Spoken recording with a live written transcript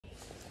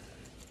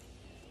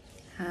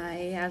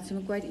high आज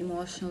म quite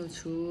emotional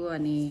छु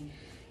अनि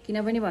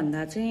किनभने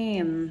भन्दा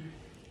चाहिँ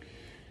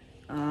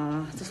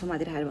जस्तो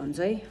माथि राखेर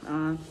भन्छु है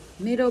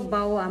मेरो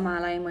बाउ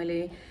आमालाई मैले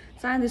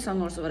सानैदेखि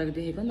सङ्घर्ष गरेको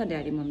देखेको नि त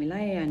ड्याडी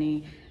मम्मीलाई अनि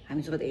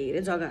हामीसँग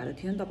धेरै जग्गाहरू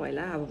थियो नि त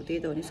पहिला अब त्यही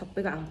त हो नि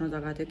सबैको आफ्नो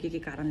जग्गा थियो के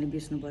कारणले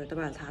बेच्नु पऱ्यो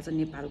तपाईँहरूलाई थाहा छ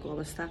नेपालको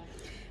अवस्था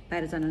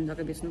बाहिर जानु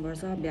जग्गा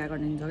बेच्नुपर्छ बिहा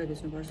गर्ने जग्गा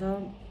बेच्नुपर्छ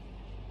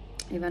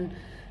इभन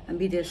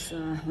विदेश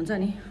हुन्छ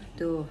नि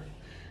त्यो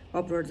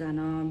अब्रोड जान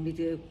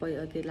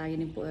विदेश लागि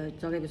नि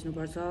जग्गा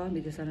बेच्नुपर्छ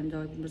विदेश जान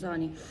जग्गा बेच्नुपर्छ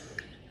अनि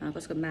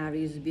कसैको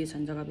म्यारिज बिहे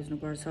छैन जग्गा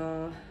बेच्नुपर्छ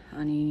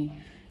अनि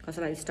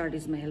कसैलाई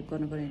स्टडिजमा हेल्प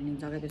गर्नु पऱ्यो भने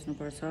जग्गा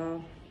बेच्नुपर्छ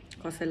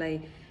कसैलाई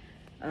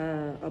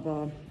अब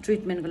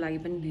ट्रिटमेन्टको लागि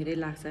पनि धेरै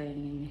लाग्छ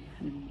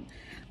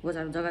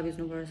बजार जग्गा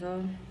बेच्नुपर्छ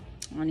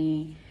अनि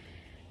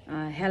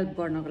हेल्प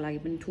गर्नको लागि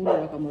पनि ठुलो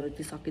रकमहरू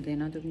त्यो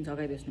सकिँदैन त्यो पनि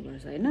जग्गा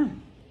बेच्नुपर्छ होइन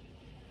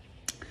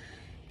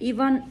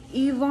इभन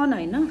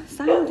होइन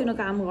सानोतिनो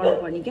काम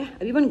गर्नुपर्ने क्या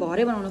इभन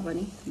घरै बनाउनु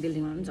पर्ने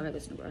बिल्डिङ बनाउनु जग्गा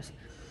बेच्नुपर्छ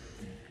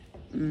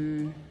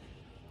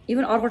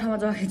इभन अर्को ठाउँमा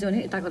जग्गा खिच्यो भने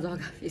यताको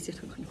जग्गा बेचेर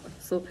गर्नुपर्छ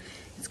सो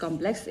इट्स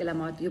कम्प्लेक्स यसलाई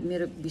म यो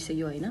मेरो विषय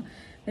यो होइन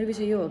मेरो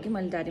विषय यो हो कि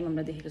मैले ड्याडी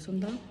मम्मीलाई देखेको छु नि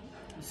त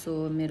सो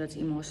मेरो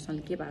चाहिँ इमोसनल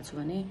के भएको छु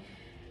भने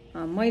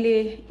मैले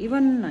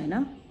इभन होइन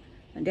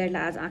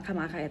ड्याडीलाई आज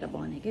आँखामा आँखा हेरेर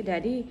भने कि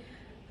ड्याडी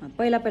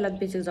पहिला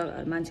बेचेको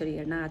जग्गा मान्छेहरू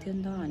हेर्न आएको थियो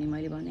नि त अनि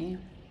मैले भने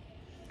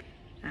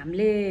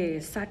हामीले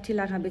 60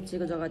 लाखमा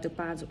बेचेको जग्गा त्यो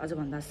 5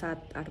 अझभन्दा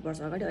 7-8 वर्ष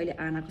अगाडि अहिले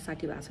आनाको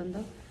 60 भएको छ नि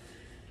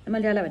त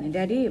मैले ड्याडीलाई भने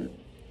ड्याडी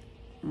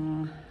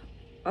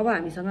अब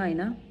हामीसँग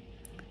होइन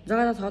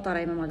जग्गा त छ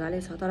तराईमा मजाले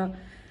छ तर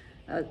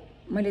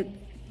मैले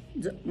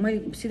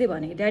सिधै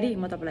भने कि ड्याडी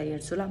म तपाईँलाई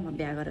हेर्छु ल म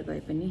बिहा गरेर गए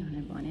पनि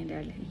भने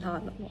ड्याडीले ल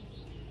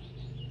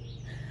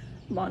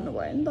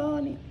भन्नुभयो नि त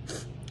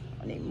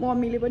अनि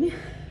मम्मीले पनि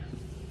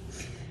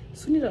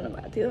सुनिरहनु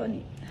भएको थियो अनि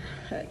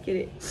के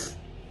अरे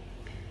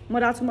म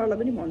राजकुमारलाई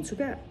पनि भन्छु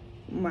क्या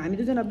हामी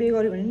दुईजना बिहे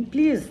गऱ्यो भने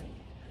प्लिज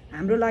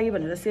हाम्रो लागि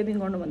भनेर सेभिङ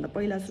गर्नुभन्दा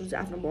पहिला सुरु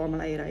चाहिँ आफ्नो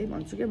बाउआमालाई हेर है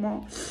भन्छु क्या म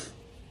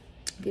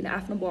किन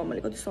आफ्नो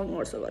बाउआमाले कति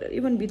सङ्घर्ष गरेर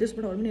इभन विदेश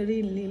पठाउनु पनि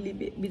ऋण लिली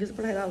विदेश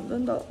पठाएर हुन्छ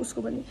नि त उसको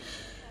पनि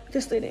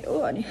त्यस्तै नै हो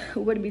अनि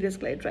ऊ पनि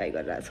विदेशको लागि ट्राई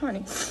गरिरहेको छ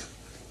अनि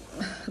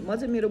म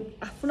चाहिँ मेरो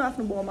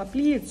आफ्नो बाउआमा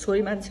प्लिज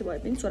छोरी मान्छे भए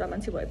पनि छोरा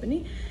मान्छे भए पनि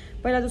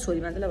पहिला चाहिँ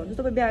छोरी मान्छेलाई भन्छु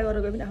तपाईँ बिहा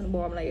गरेर गए पनि आफ्नो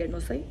बाउआमालाई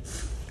हेर्नुहोस् है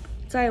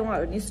चाहे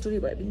उहाँहरू निष्ठुरी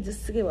भए पनि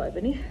जेसुकै भए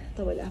पनि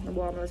तपाईँले आफ्नो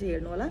बाउआमालाई चाहिँ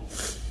हेर्नु होला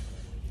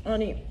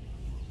अनि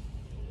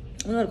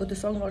उनीहरूको त्यो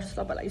सङ्घर्ष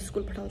तपाईँलाई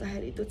स्कुल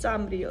पठाउँदाखेरि त्यो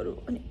चाम्रीहरू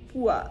अनि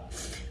पुवा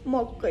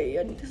मकै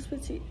अनि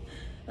त्यसपछि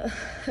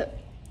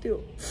त्यो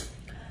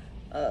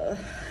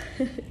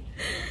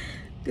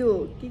त्यो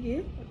के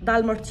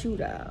दालमट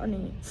चिउरा अनि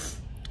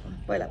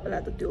पहिला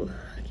त त्यो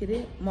के अरे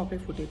मकै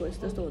फुटेको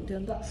यस्तो हुन्थ्यो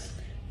नि त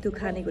त्यो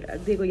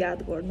खानेकुराहरू दिएको याद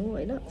गर्नु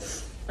होइन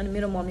अनि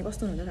मेरो मम्मी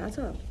कस्तो हुँदो थाहा छ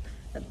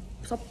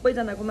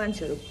सबैजनाको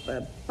मान्छेहरू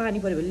पानी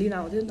पऱ्यो भने लिन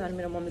आउँथ्यो नि त अनि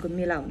मेरो मम्मीको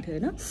मेला हुन्थ्यो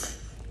होइन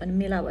अनि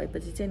मेला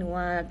भएपछि चाहिँ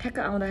उहाँ ठ्याक्क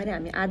आउँदाखेरि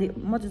हामी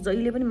म चाहिँ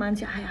जहिले पनि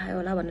मान्छे आयो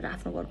होला भनेर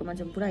आफ्नो घरको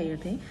मान्छे पुरा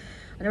हेर्थेँ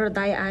अनि एउटा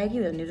दाई आयो कि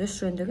भन्ने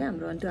रेस्टुरेन्ट थियो क्या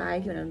हाम्रो अनि त्यो आयो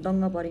कि भनेर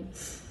दङ्ग परेँ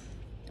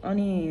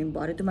अनि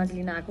भरे त्यो मान्छे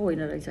लिन आएको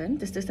होइन रहेछ होइन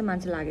त्यस्तै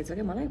मान्छे लागेछ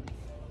क्या मलाई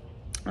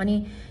अनि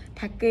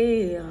ठ्याक्कै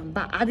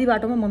आधी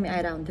बाटोमा मम्मी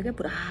आएर हुन्थ्यो क्या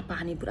पुरा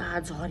पानी पुरा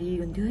झरी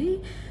हुन्थ्यो है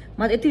म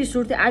त यति रिस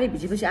उठ्थ्यो आधी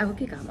भिजेपछि आएको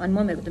के काम अनि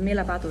मम्मीहरूको त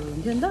मेला पातहरू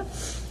हुन्थ्यो नि त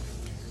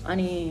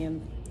अनि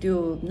त्यो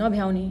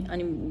नभ्याउने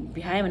अनि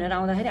भ्याएँ भनेर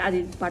आउँदाखेरि आधी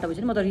बाटो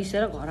भएपछि म त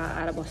रिसेर घर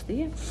आएर बस्थेँ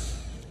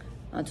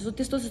कि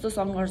त्यस्तो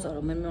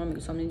सङ्घर्षहरू मेरो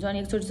मम्मीको सम्झिन्छु अनि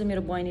एकचोटि चाहिँ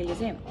मेरो बहिनीले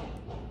चाहिँ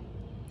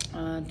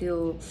त्यो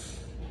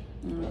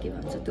के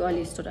भन्छ त्यो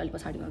अलि स्टोर अलि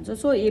पछाडि भन्छ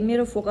सो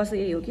मेरो फोकस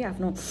यही हो कि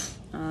आफ्नो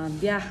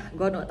बिहा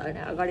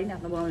गर्नुभन्दा अगाडि नै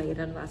आफ्नो बाउलाई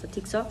हेरिरहनु भएको छ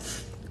ठिक छ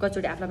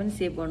कतिचोटि आफूलाई पनि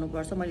सेभ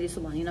गर्नुपर्छ मैले यसो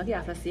भनिनँ कि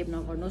आफूलाई सेभ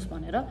नगर्नुहोस्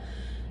भनेर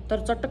तर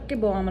चटक्कै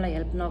बाउआमालाई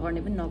हेल्प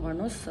नगर्ने पनि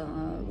नगर्नुहोस्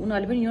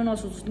उनीहरूले पनि यो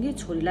नसोच्नु कि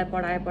छोरीलाई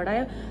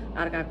पढायो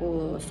अर्काको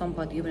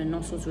सम्पत्ति हो भनेर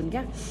नसोच्नु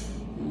क्या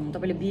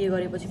तपाईँले बिहे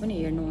गरेपछि पनि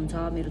हेर्नुहुन्छ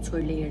मेरो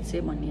छोरीले हेर्छ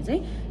भन्ने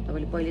चाहिँ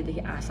तपाईँले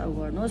पहिलेदेखि आशा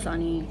गर्नुहोस्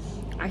अनि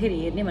आखिर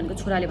हेर्ने भनेको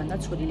छोराले भन्दा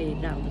छोरीले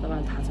हेरेर हुन्छ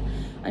तपाईँलाई थाहा छ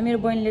अनि मेरो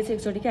बहिनीले चाहिँ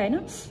एकचोटि क्या होइन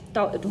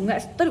ढुङ्गा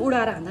यस्तरी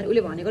उडाएर हान्दाखेरि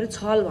उसले भनेको अरे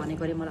छल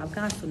भनेको अरे मलाई अब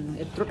कहाँ सुन्नु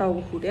यत्रो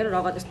टाउको फुटेर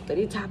रगत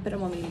यस्तरी छापेर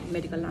मम्मी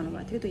मेडिकल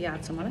लानुभएको थियो त्यो याद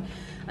छ मलाई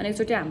अनि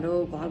एकचोटि हाम्रो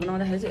घर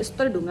बनाउँदाखेरि चाहिँ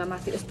यस्तरी ढुङ्गा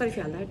माथि यस्तरी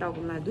फाल्दाखेरि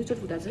टाउकोमा लाग्यो 2 चोटि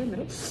फुटाएको छ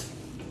मेरो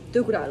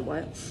त्यो कुराहरू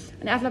भयो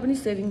अनि आफूलाई पनि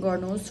सेभिङ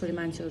गर्नुहोस् छोरी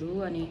मान्छेहरू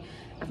अनि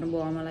आफ्नो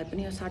बाउआमालाई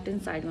पनि सर्टेन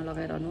साइडमा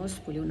लगाइरहनुहोस्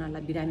भोलि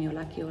उनीहरूलाई बिरामी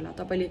होला के होला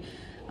तपाईँले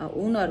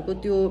उनीहरूको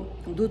त्यो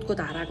दुधको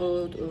धाराको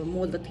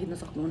मोल त तिर्न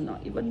सक्नुहुन्न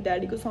इभन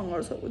ड्याडीको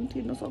सङ्घर्ष पनि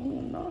तिर्न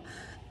सक्नुहुन्न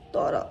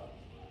तर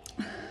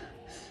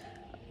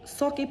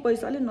सके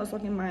पैसाले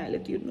नसके मायाले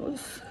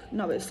तिर्नुहोस्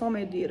नभए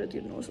समय दिएर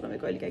तिर्नुहोस् नभए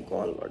कहिलेकाहीँ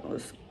कल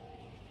गर्नुहोस्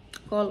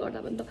कल गर्दा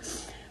पनि त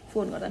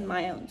फोन गर्दा पनि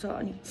माया हुन्छ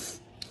अनि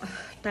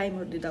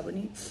टाइमहरू दिँदा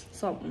पनि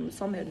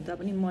समयहरू दिँदा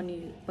पनि मनी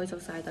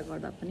पैसाको सहायता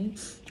गर्दा पनि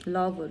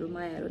लभहरू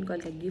मायाहरू पनि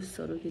कहिलेकाहीँ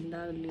गिफ्ट्सहरू किन्दा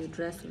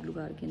ड्रेसहरू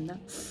लुगाहरू किन्दा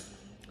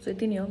सो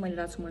यति नै हो मैले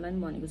राजकुमारलाई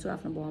पनि भनेको छु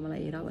आफ्नो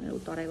बाउआमालाई हेर भनेर ऊ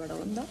तराईबाट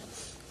हो नि त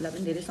उसलाई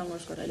पनि धेरै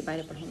सङ्घर्ष गरेर अहिले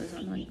बाहिर पठाउँदैछ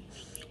अनि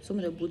सो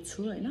मैले बुझ्छु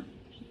होइन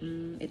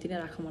यति नै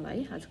राखौँ मलाई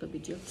है आजको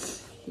भिडियो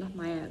ल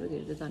मायाहरू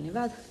धेरै धेरै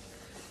धन्यवाद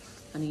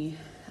अनि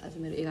आज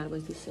मेरो 11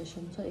 बजी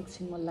सेसन छ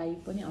एकछिन म लाइभ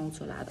पनि आउँछु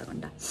होला आधा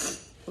घन्टा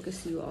okay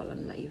C you all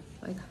on live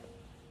है त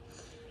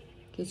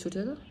केही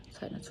छुट्यो त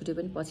छैन छुट्यो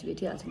पनि पछि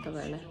भेटिहाल्छौँ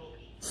तपाईँहरूलाई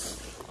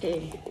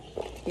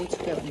केही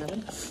छुट्यो भन्दा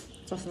पनि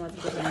चस्मा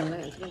चाहिँ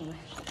लगाइहाल्छु क्या मलाई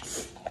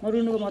म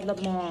रुनुको मतलब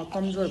म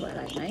कमजोर भएर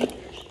होइन है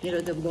मेरो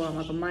त्यो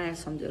बाउआमाको माया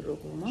सम्झेर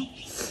रोको म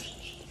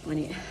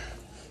अनि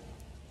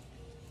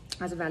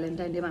आज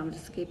भ्यालेन्टाइन डेमा हाम्रो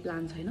त्यस्तो केही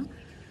प्लान छैन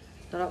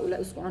तर उसलाई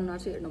उसको अनुहार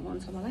चाहिँ हेर्नु मन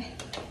छ मलाई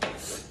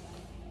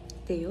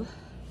त्यही हो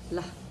ल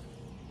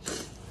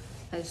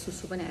अहिले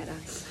सुसु पनि आएर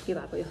के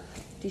भएको यो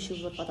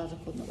टिस्युको पत्ता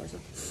चाहिँ खोज्नुपर्छ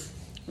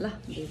ल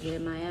धेरै धेरै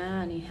माया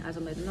अनि आज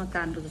मैले न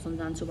कानको जस्तो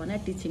जान्छु भने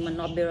टिचिङमा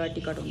 90वटा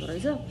टिकट हुँदो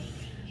रहेछ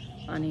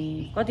अनि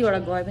कतिवटा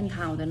गए पनि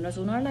थाहा हुँदैन रहेछ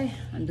उनीहरूलाई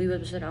अनि 2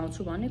 बजीपछि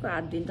आउँछु भनेको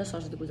 8 दिन त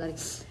सरस्वती पूजारी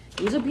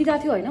हिजो बिदा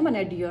थियो होइन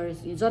भने डियर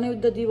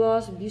जनयुद्ध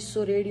दिवस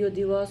विश्व रेडियो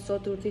दिवस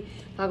चतुर्थी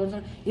फागुन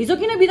हिजो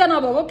किन बिदा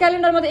नभएको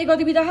क्यालेन्डरमा त 1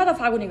 गते बिदा छ त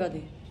फागुन 1 गते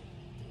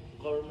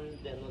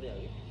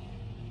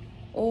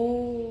ओ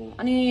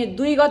अनि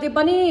 2 गते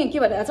पनि के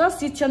भइरहेछ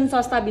शिक्षण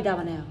संस्था बिदा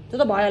भने त्यो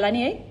त भयो होला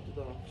नि है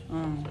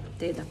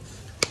त्यही त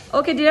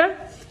ओके डियर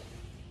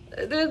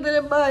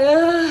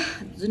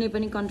जुनै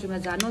पनि कन्ट्रीमा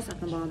जानुहोस्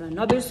आफ्नो बाउलाई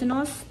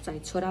नबिर्सिनुहोस् चाहे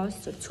छोरा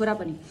होस् छोरा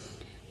पनि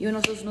यो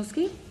नसोच्नुहोस्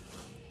कि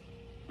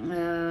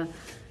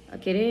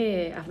के अरे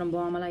आफ्नो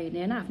बाउआमालाई हेर्ने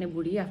होइन आफ्नो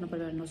बुढी आफ्नो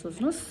परिवार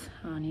नसोच्नुहोस्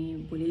अनि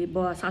भोलि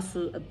सासू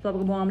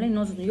तपाईँको बाउआमाले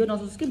नसोच्नु यो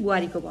नसोच्नुहोस् कि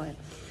बुहारीको भयो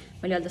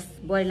मैले अहिले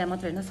त बुहारीलाई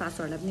मात्र होइन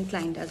सासूहरूलाई पनि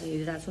क्लाइन्ट आज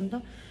हेरिरहेको छु नि त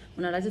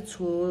उनीहरूलाई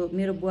चाहिँ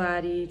मेरो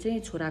बुहारी चाहिँ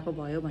छोराको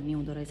भयो भन्ने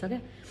हुँदो रहेछ क्या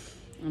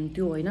अनि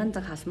त्यो होइन नि त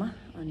खासमा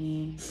अनि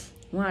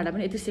उहाँहरूलाई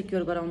पनि यति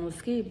सेक्योर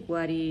गराउनुहोस् कि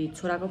बुहारी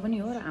छोराको पनि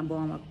हो र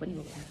बाउआमाको पनि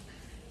हो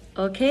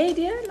ओके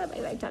डियर ल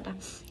बाई बाई टाटा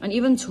अनि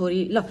इभन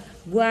छोरी ल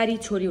बुहारी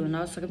छोरी हुन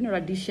नसके पनि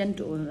एउटा डिसेन्ट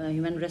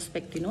ह्युमन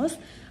रेस्पेक्ट दिनुहोस्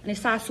अनि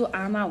सासू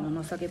आमा हुन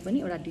नसके पनि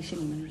एउटा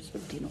डिसेन्ट ह्युमन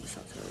रेस्पेक्ट दिनुहोस्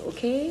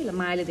ओके ल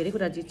मायाले धेरै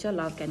कुरा जित्छ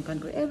love can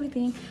कन्कर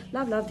everything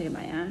love love धेरै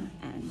माया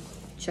एन्ड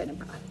जय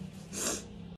नेपाल